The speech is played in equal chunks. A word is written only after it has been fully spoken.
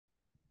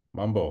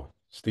Mambo,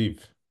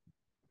 Steve,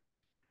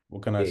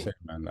 what can I say, Hey.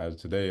 man? As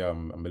today,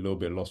 I'm a little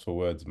bit lost for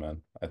words,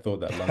 man. I thought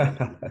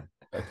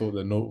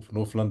the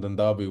North London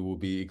derby will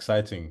be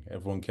exciting.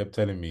 Everyone kept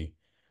telling me,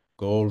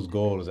 goals,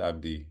 goals,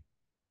 Abdi,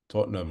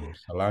 Tottenham,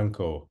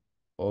 Solanco,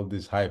 all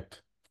this hype,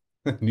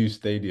 new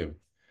stadium,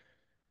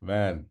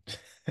 man.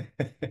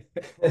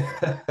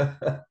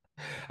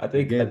 I The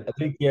think I, game, I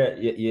think yeah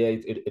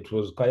it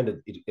was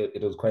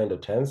it was kind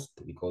of tense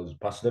because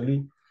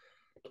personally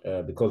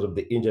because of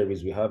the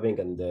injuries we're having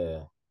and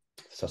the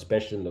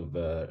suspension of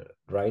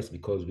Rice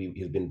because we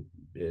he's been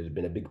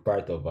a big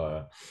part of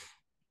our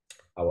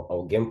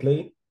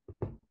gameplay.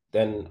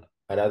 Then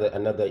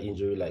another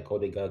injury like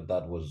Odegaard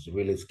that was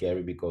really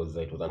scary because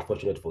it was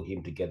unfortunate for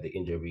him to get the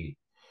injury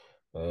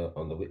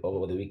on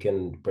over the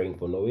weekend playing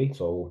for Norway.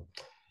 So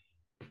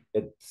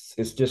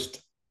it's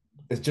just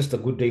it's just a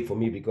good day for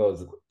me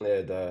because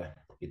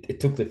it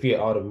took the fear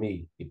out of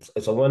me. It's a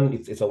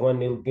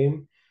 1-0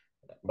 game,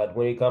 but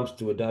when it comes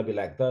to a derby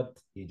like that,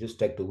 you just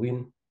take the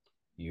win.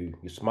 You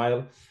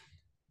smile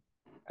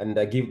and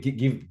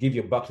give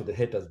your back to the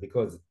haters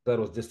because that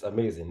was just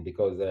amazing.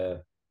 Because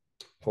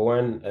for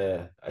one,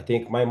 I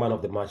think my man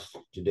of the match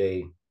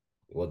today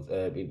was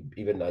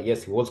even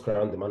yes, he was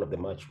crowned the man of the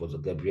match was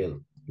Gabriel.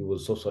 He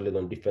was so solid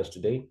on defense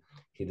today.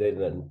 He did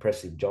an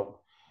impressive job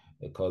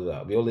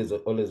because we always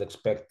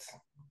expect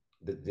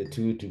the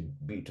two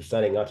to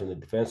starting out in the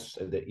defense,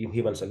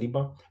 him and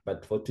Saliba.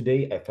 But for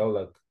today, I felt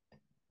like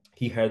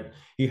he had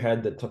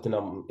the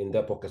Tottenham in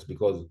their pockets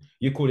because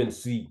you couldn't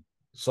see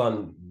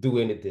Son do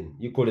anything.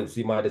 You couldn't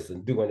see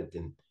Madison do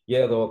anything.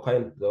 Yeah, there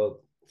were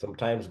some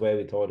times where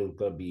we thought it was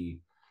gonna be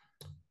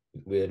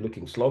we're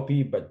looking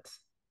sloppy, but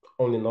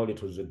all in all,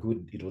 it was a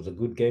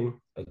good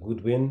game, a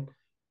good win,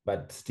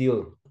 but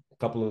still a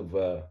couple of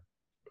uh,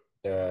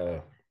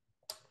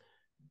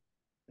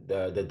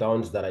 the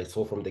downs that I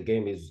saw from the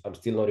game is I'm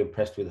still not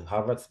impressed with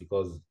Havertz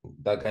because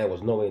that guy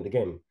was nowhere in the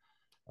game.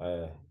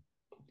 Uh,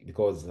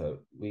 because I,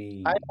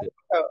 we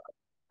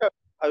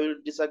I will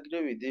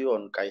disagree with you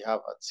on Kai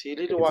Havertz. He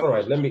really it's all worked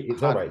right.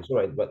 It's all hard. right. It's all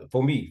right. But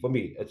for me,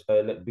 it's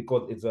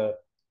because it's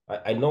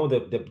I know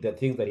the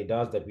things that he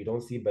does that we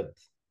don't see, but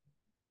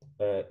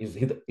is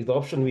the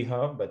option we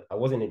have. But I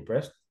wasn't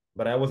impressed.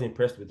 But I was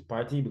impressed with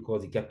Party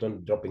because he kept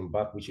on dropping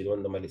back, which you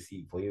don't normally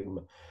see for him.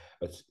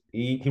 But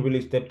he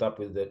really stepped up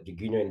with the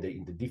gegen in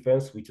the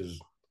defense, which is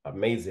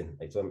amazing.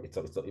 It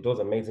was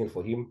amazing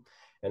for him,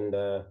 and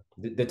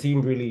the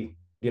team really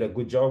did a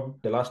good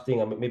job. The last thing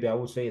maybe I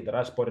would say that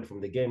I spotted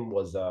from the game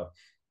was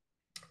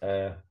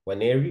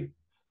Waneri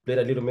played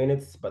a little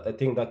minutes, but I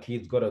think that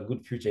kid's got a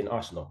good future in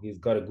Arsenal. He's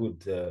got a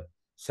good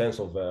sense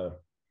of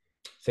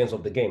sense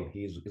of the game.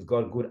 He's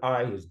got a good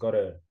eye. He's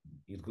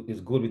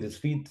good with his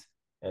feet,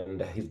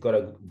 and he's got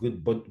a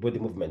good body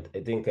movement. I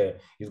think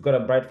he's got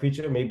a bright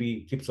future.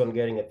 Maybe keeps on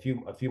getting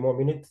a few more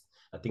minutes.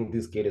 I think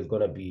this kid is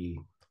gonna be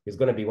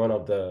one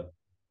of the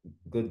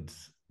good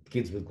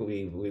kids we've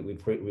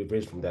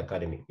raised from the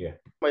academy. Yeah.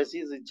 I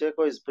see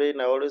Zinchenko is playing,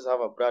 I always have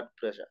a blood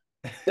pressure.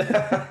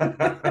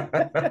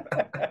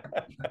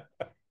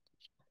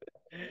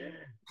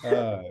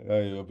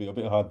 It'll be a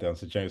bit hard down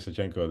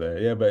Sachenko there.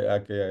 Yeah, but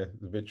yeah,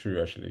 it's a bit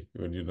true actually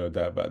when you know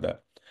that about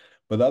that.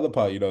 But the other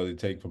part, they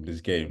take from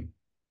this game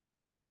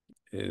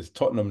is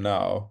Tottenham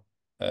now.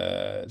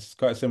 It's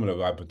quite similar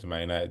what happened to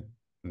Man United,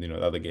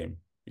 the other game.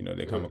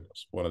 They come Mhm.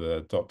 across one of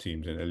the top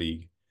teams in the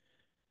league.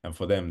 And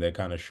for them, they're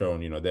kind of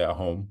shown, they're at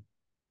home,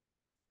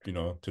 to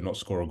not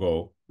score a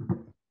goal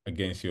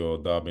against your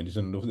derby.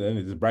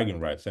 It's bragging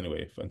rights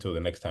anyway until the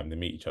next time they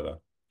meet each other.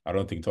 I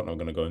don't think Tottenham are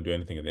going to go and do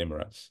anything at the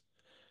Emirates.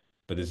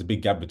 But there's a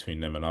big gap between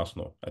them and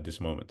Arsenal at this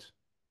moment.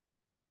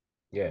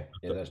 Yeah,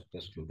 that's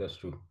true. That's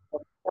true.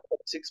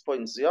 6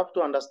 points. You have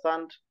to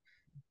understand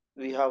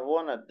we have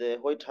won at the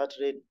White Hart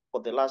Rate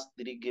for the last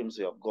 3 games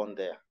we have gone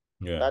there.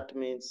 Yeah. That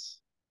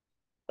means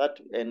that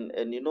and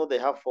they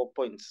have 4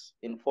 points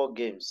in 4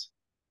 games.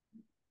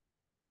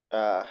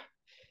 Uh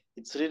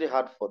it's really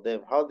hard for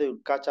them. How they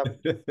will catch up.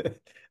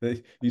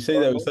 You say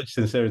that with such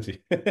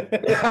sincerity.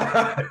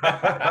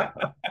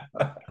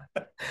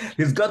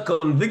 He's got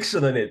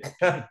conviction in it.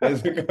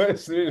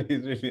 It's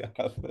really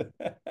hard.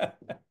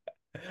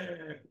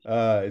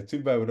 It's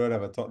too bad we don't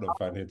have a Tottenham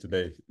fan here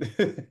today.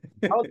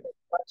 How they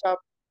catch up,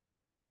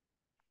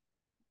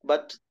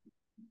 but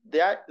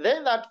they're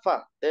that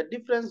far. The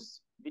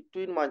difference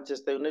between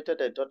Manchester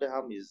United and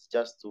Tottenham is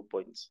just 2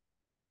 points.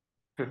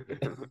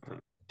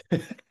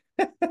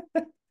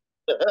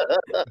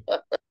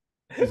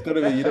 It's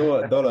gonna be, you know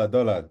what,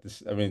 dollar.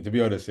 I mean, to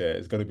be honest, yeah,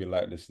 it's gonna be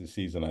like this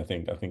season. I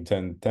think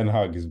Ten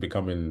Hag is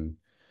becoming.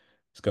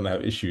 It's gonna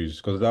have issues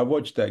because I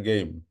watched that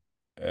game,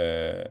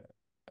 and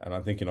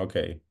I'm thinking,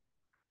 okay,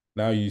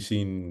 now you've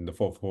seen the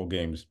four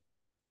games.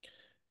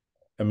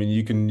 I mean,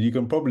 you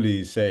can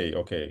probably say,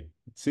 okay,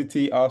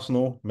 City,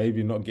 Arsenal,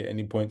 maybe not get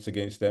any points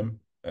against them.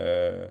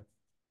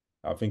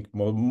 I think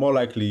more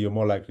likely you're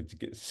more likely to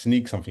get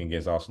sneak something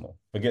against Arsenal.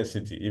 Forget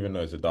City, even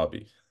though it's a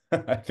derby.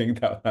 I think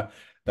that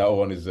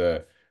one is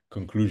a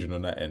conclusion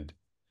on that end.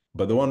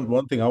 But the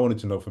one thing I wanted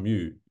to know from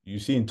you, you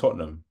seen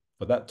Tottenham.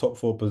 for that top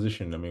four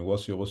position. I mean,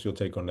 what's your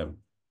take on them?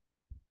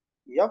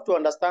 You have to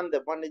understand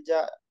the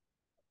manager.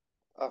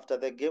 After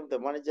the game, the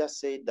manager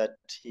said that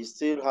he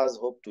still has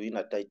hope to win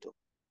a title.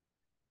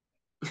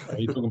 Are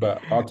you talking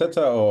about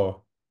Arteta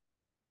or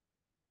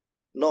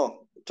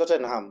No,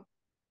 Tottenham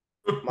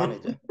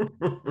manager.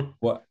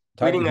 what?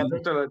 Winning a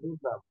title, I think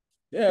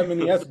Yeah, I mean,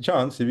 he has a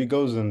chance if he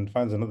goes and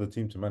finds another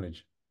team to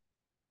manage.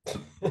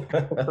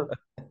 now.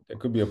 There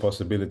could be a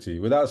possibility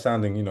without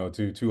sounding,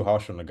 too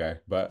harsh on the guy.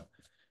 But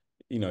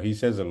he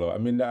says a lot. I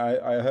mean,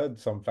 I heard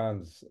some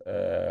fans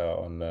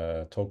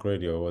on talk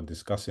radio were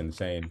discussing,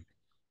 saying,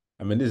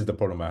 I mean, this is the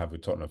problem I have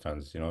with Tottenham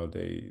fans.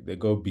 They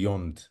go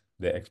beyond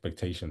their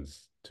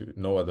expectations to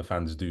no other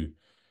fans do.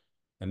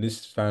 And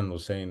this fan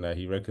was saying that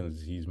he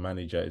reckons his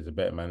manager is a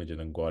better manager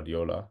than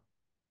Guardiola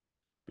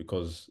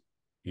because,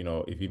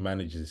 if he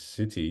manages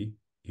City,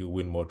 he'll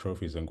win more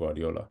trophies than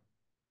Guardiola.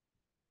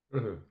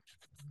 Mhm.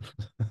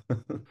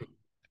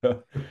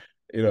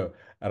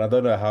 And I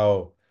don't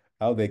know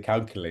how they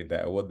calculate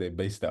that or what they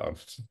base that on,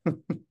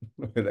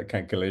 where that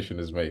calculation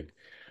is made,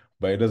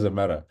 but it doesn't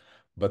matter.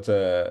 But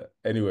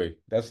anyway,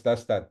 that's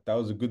that. That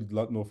was a good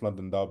North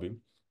London derby.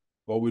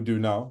 What we do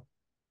now,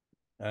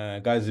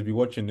 guys, if you're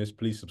watching this,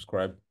 please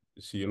subscribe.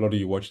 See, a lot of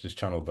you watch this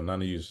channel, but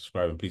none of you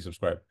subscribe, and please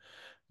subscribe.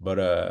 But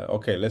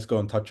okay, let's go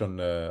and touch on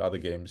other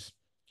games.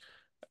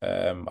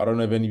 I don't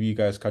know if any of you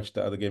guys catch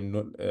the other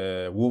game,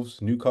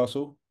 Wolves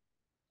Newcastle.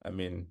 I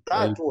mean,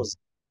 That was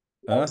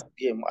huh? nice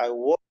game.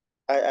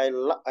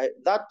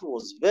 That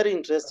was very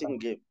interesting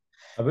game.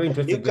 A very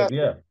interesting game, Newcastle,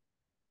 yeah.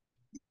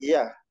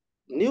 yeah,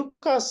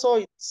 Newcastle.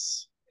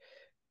 It's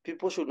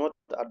people should not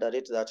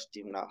underrate that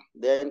team now.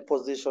 They're in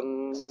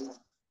position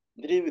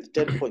 3 with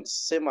 10 points,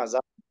 same as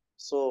us.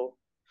 So,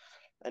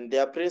 and they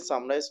are playing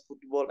some nice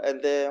football.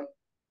 And the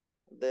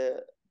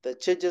the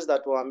changes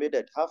that were made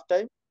at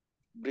halftime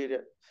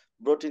brilliant,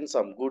 brought in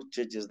some good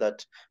changes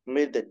that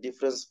made the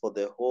difference for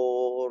the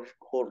whole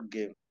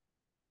game.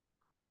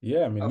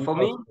 Yeah, I mean For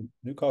me,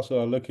 Newcastle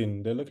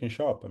they're looking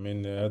sharp. I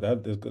mean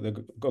they've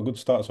got a good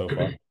start so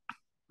far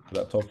for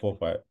that top four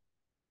fight.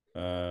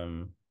 I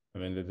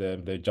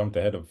mean they jumped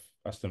ahead of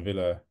Aston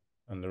Villa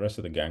and the rest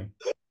of the gang,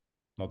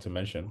 not to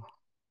mention.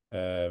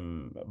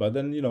 But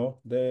then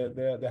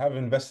they have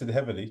invested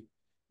heavily.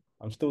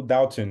 I'm still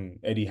doubting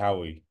Eddie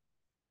Howe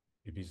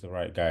if he's the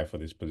right guy for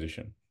this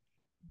position.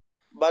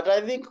 But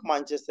I think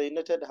Manchester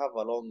United have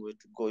a long way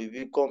to go. If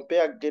you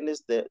compare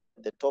against the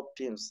top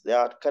teams, they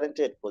are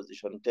currently at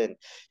position 10.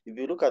 If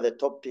you look at the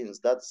top teams,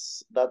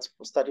 that's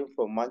starting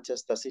from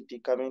Manchester City,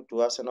 coming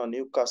to Arsenal,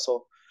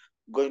 Newcastle,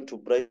 going to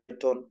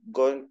Brighton,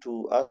 going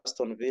to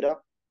Aston Villa.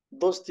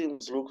 Those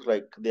teams look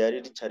like they are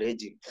really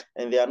challenging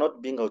and they are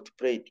not being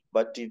outplayed.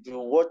 But if you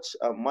watch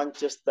a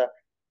Manchester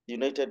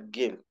United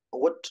game,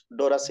 what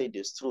Dora said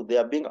is true. They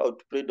are being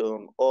outplayed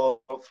on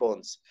all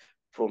fronts,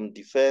 from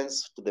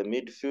defense to the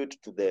midfield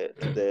to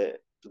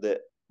the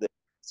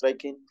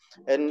striking.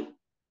 And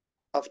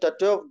after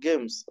 12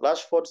 games,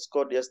 Rashford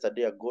scored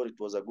yesterday a goal. It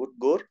was a good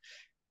goal.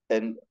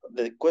 And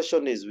the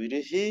question is, will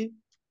he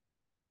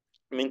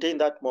maintain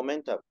that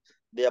momentum?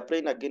 They are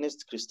playing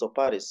against Crystal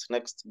Palace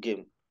next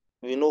game.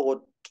 We know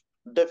what,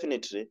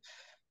 definitely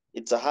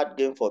it's a hard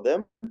game for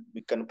them.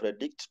 We can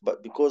predict,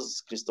 but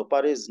because Crystal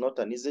Palace is not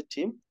an easy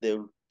team, they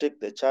will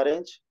take the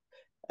challenge.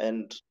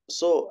 And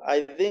so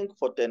I think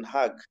for Ten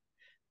Hag,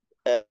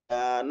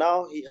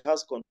 now he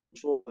has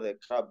control of the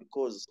club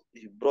because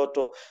he brought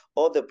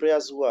all the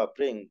players who are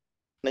playing.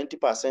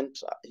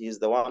 90% he's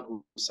the one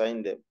who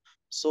signed them.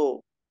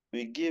 So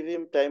we give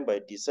him time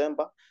by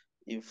December.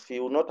 If he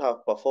will not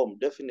have performed,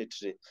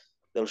 definitely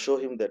they'll show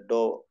him the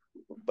door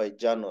by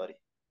January.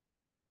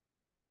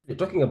 you're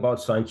talking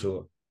about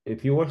Sancho.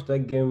 If you watch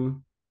that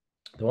game,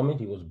 the moment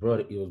he was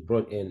brought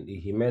in,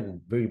 he made a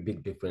very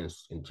big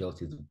difference in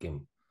Chelsea's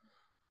game.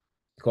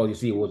 Because you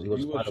see, he He was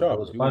was part of,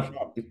 sharp. He was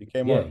sharp. He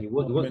came yeah, on. he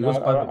was, he I was, mean, he was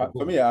part of the for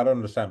goal. me, I don't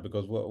understand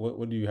because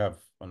what do you have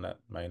on that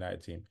Man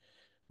United team?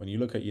 When you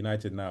look at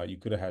United now, you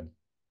could have had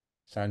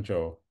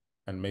Sancho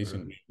and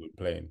Mason Mhm. Greenwood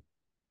playing.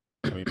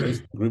 I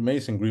mean,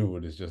 Mason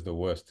Greenwood is just the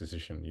worst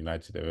decision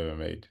United have ever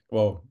made.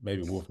 Well,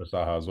 maybe Wilfred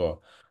Zaha as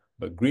well,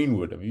 but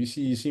Greenwood. I mean,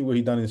 you see what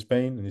he done in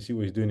Spain, and you see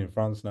what he's doing in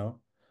France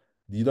now.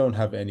 You don't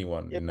have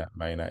anyone Yeah. in that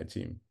Man United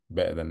team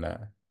better than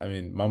that. I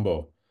mean,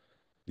 Mambo.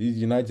 These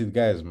United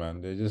guys,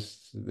 man,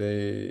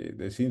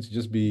 they seem to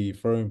just be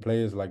throwing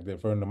players like they're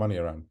throwing the money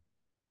around.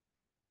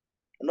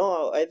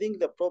 No, I think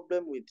the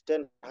problem with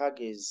Ten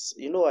Hag is,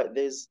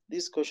 there's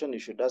this question we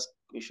should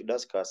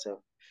ask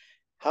ourselves.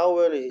 How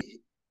well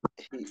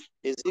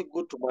is he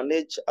good to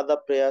manage other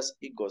players'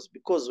 egos?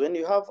 Because when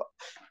you have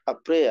a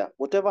player,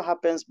 whatever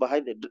happens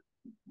behind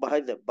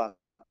the back,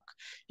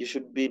 you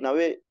should be in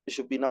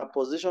a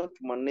position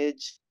to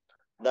manage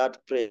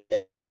that player.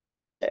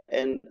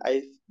 And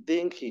I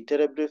think he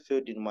terribly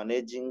failed in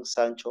managing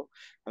Sancho,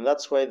 and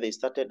that's why they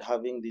started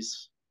having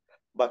this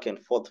back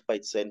and forth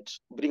fights and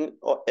bring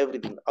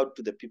everything out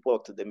to the people,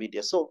 out to the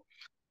media. So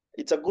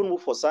it's a good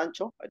move for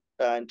Sancho,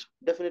 and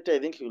definitely I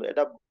think he will end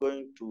up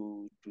going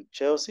to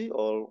Chelsea,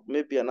 or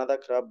maybe another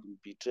club will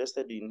be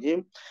interested in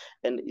him.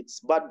 And it's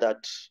bad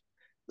that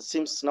it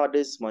seems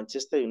nowadays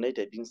Manchester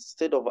United,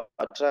 instead of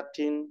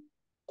attracting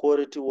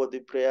quality worthy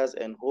players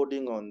and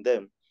holding on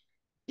them,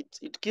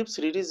 it keeps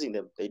releasing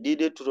them. They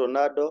did it to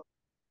Ronaldo,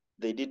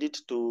 they did it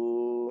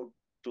to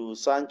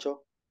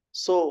Sancho.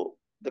 So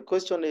the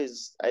question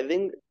is, I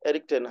think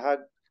Eric Ten Hag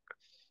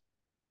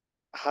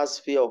has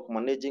fear of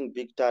managing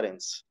big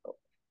talents.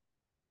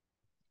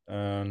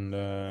 And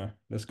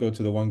let's go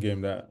to the one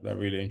game that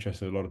really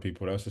interested a lot of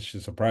people. That was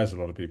just surprised a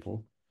lot of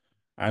people.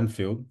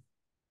 Anfield,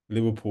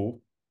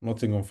 Liverpool,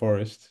 Nottingham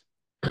Forest.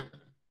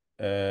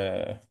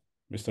 Uh,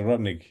 Mr.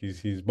 Rudnick,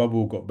 his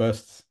bubble got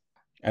burst,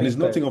 and it's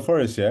Nottingham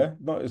Forest. Yeah,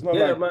 it's not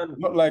Yeah,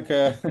 like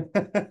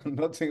man.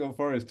 Nottingham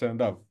Forest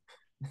turned up.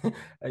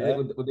 I think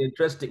with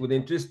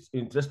the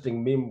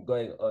interesting meme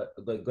going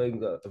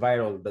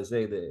viral, they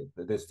say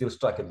they're still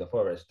stuck in the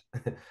forest.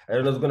 I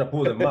don't know who's gonna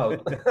pull them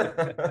out.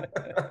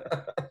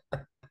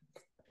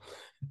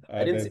 They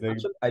I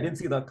didn't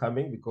see that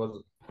coming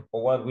because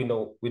for one, we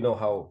know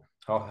how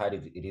hard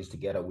it is to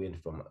get a win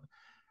from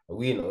a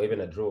win or even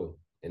a draw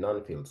in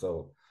Anfield.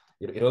 So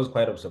it was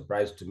quite a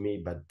surprise to me,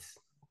 but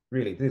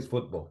really, this is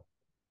football.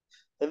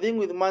 The thing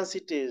with Man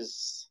City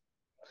is,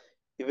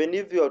 even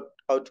if you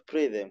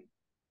outplay them,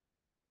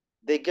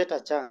 they get a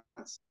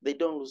chance. They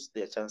don't lose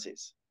their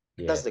chances.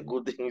 Yeah, That's the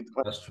good thing with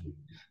Man. that's true.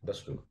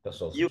 That's true.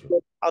 That's also You true. can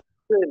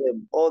outplay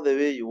them all the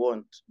way you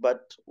want, but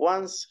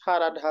once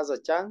Harad has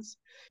a chance,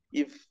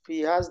 if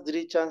he has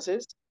three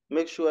chances,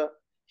 make sure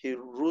he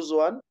lose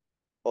one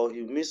or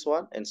he miss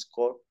one and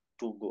score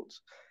two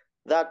goals.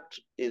 That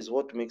is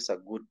what makes a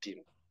good team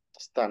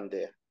stand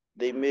there.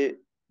 They may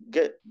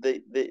get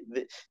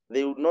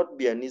they will not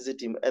be an easy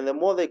team, and the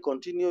more they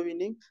continue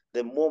winning,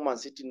 the more Man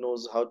City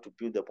knows how to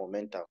build the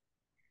momentum.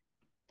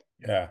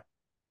 yeah,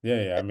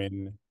 yeah. I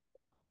mean,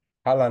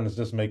 Haaland is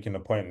just making a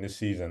point this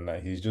season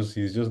that he's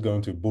just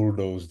going to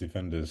bulldoze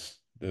defenders.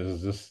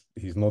 There's just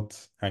he's not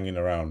hanging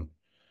around.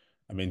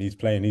 I mean, he's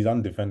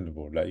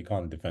undefendable. Like you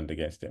can't defend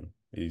against him.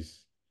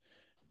 He's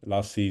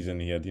last season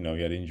he had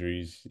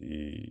injuries.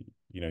 He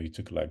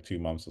took like 2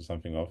 months or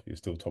something off. He's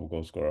still top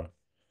goal scorer.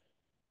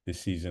 This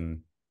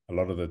season, a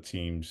lot of the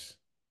teams,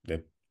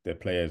 their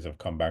players have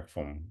come back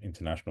from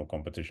international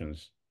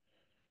competitions.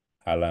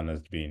 Haaland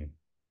has been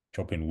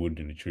chopping wood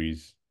in the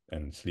trees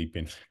and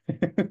sleeping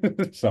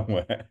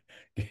somewhere.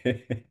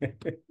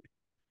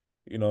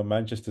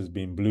 Manchester's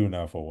been blue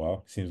now for a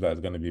while. Seems like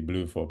it's going to be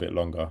blue for a bit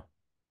longer.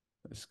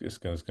 It's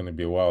going to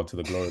be a while to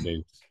the glory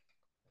days.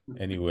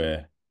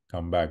 Anywhere,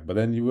 come back. But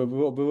then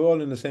we're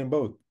all in the same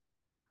boat.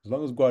 As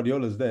long as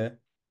Guardiola's there,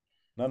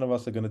 none of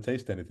us are going to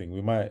taste anything.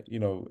 We might,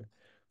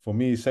 for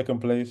me, second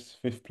place,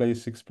 fifth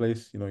place, sixth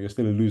place, you're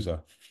still a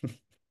loser.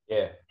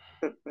 Yeah.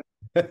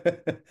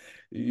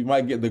 You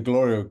might get the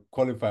glory of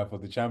qualifying for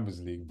the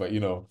Champions League, but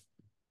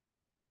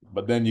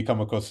then you come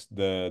across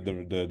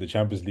the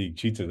Champions League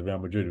cheaters, Real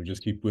Madrid, who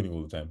just keep winning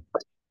all the time.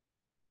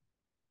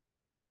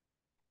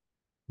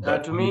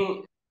 But To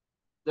me,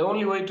 the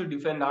only way to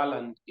defend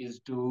Haaland is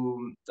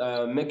to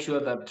make sure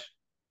that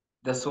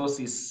the source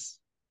is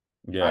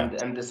yeah,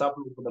 and the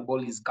supply for the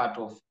ball is cut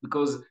off,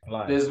 because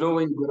Lie. there's no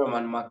way you're gonna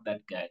man mark that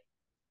guy.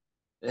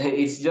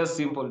 It's just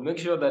simple. Make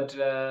sure that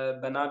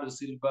Bernardo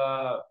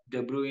Silva,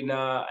 De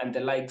Bruyne, and the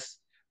likes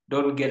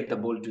don't get the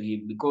ball to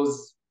him,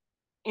 because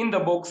in the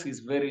box he's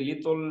very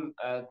little,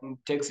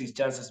 takes his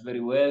chances very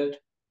well,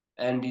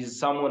 and is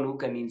someone who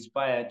can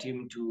inspire a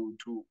team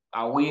to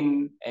a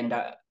win, and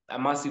a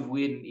massive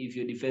win if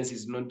your defense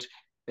is not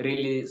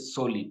really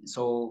solid.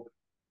 So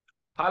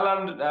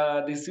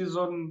Haaland, this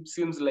season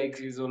seems like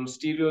he's on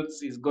steroids.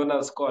 He's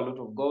gonna score a lot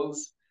of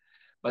goals,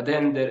 but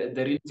then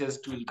the real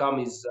test will come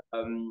is,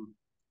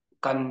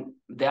 can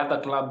the other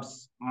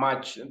clubs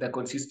match the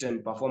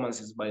consistent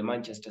performances by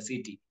Manchester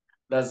City?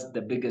 That's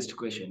the biggest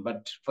question.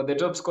 But for the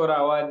top scorer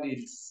award,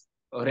 it's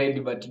already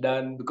but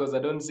done, because I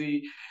don't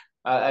see.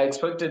 I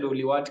expected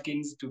Oli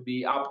Watkins to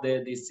be up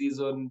there this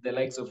season, the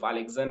likes of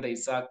Alexander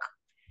Isak,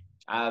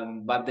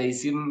 but they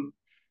seem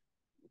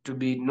to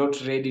be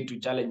not ready to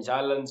challenge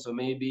Haaland. So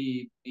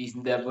maybe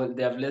they have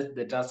left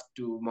the task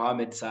to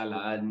Mohamed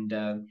Salah,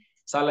 and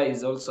Salah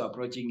is also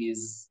approaching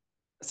his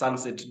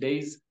sunset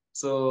days.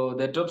 So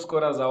the top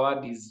scorers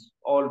award is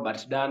all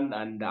but done,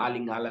 and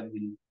Erling Haaland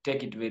will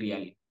take it very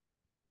early.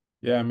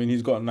 yeah. I mean,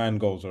 he's got 9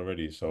 goals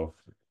already, so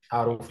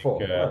Out I of think four.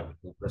 Man,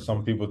 some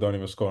impressive. people don't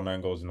even score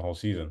 9 goals in the whole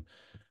season.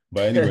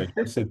 But anyway,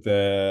 that's it.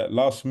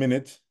 Last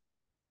minute.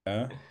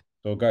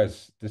 So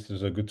guys, this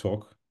is a good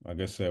talk. I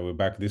guess we're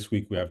back this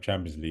week. We have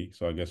Champions League,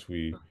 so I guess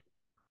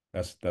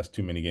that's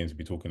too many games to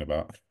be talking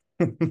about.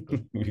 We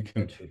Yeah,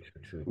 can true,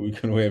 true, true. we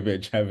can wait a bit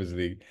of Champions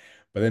League,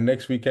 but then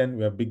next weekend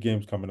we have big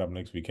games coming up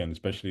next weekend,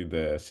 especially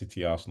the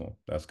City Arsenal.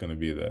 That's going to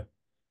be the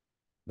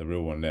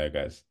real one there,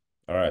 guys.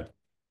 All right,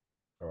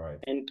 All right.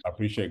 And I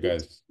appreciate it,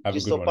 guys. Have a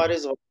good Crystal one.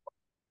 Palace,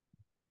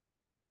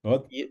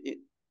 What?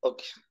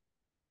 okay.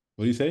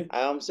 What do you say?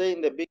 I am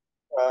saying the big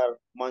are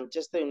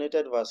Manchester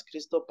United versus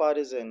Crystal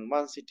Palace and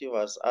Man City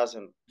versus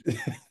Arsenal.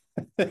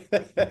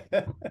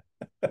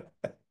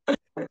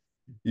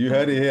 You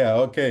heard it here.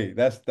 Okay,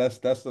 that's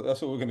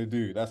what we're gonna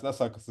do. That's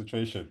our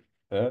concentration.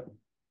 Yeah?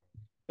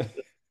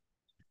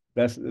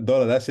 That's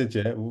Dollar. That's it.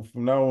 Yeah.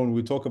 From now on,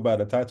 we talk about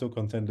the title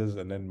contenders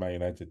and then Man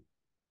United.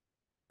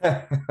 All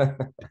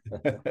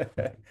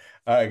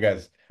right,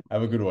 guys.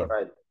 Have a good All one.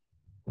 right.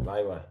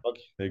 Bye bye.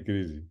 Okay, Take it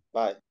easy.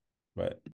 bye. Bye.